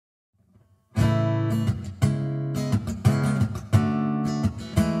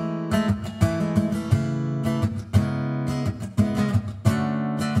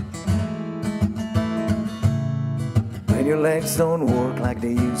your legs don't work like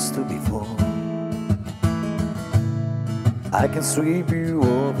they used to before, I can sweep you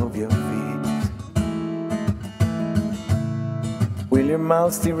off of your feet. Will your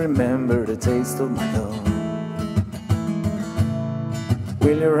mouth still remember the taste of my love?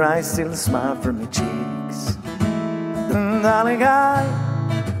 Will your eyes still smile from your cheeks? Darling, I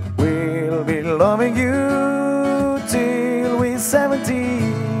will be loving you till we're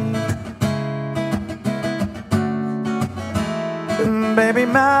 70. Baby,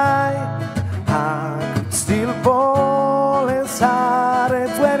 my heart could still fall as hard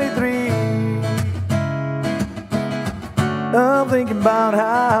at 23. I'm thinking about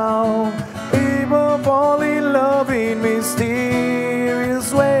how people fall in love in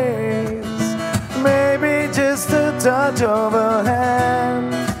mysterious ways. Maybe just a touch of a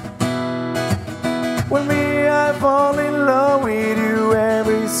hand. Well, me, I fall in love with you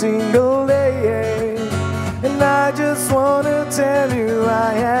every single day, and I just wanna tell you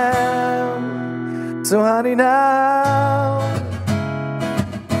I am. So honey, now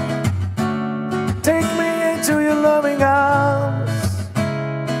take me into your loving arms,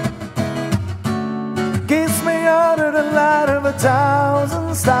 kiss me under the light of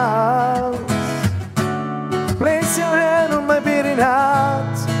 1,000 stars, place your hand on my beating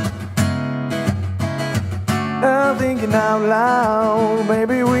heart. I'm thinking out loud,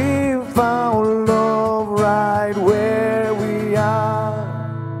 baby, we found love right where we are.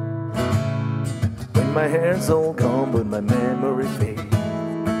 When my hair's all gone but my memory fades,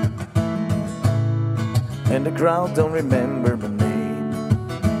 and the crowd don't remember my name,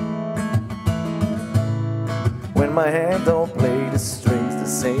 when my hand don't play the strings the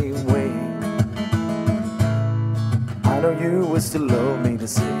same way, I know you will still love me the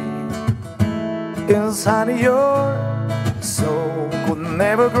same. 'Cause honey, your soul could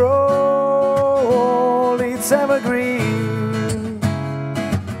never grow, it's evergreen.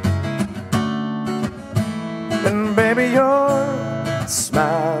 And baby, your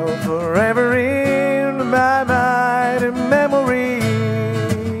smile forever in my mind and memory.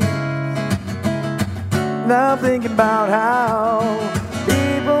 Now I'm thinking about how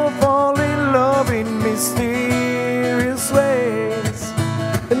people fall in love in mysterious ways,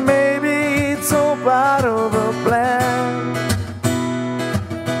 and maybe it's all part of a plan.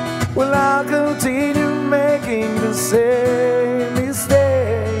 Well, I'll continue making the same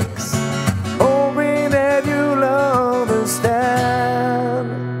mistakes, hoping that you'll understand.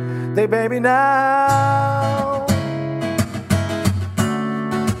 Hey baby, now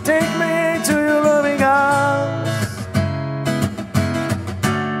take me into your loving arms,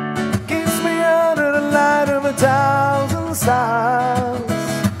 kiss me under the light of 1,000 stars,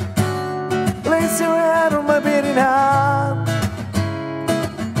 place your hand on my beating heart.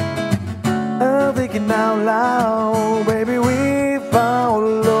 I'm thinking out loud, baby, we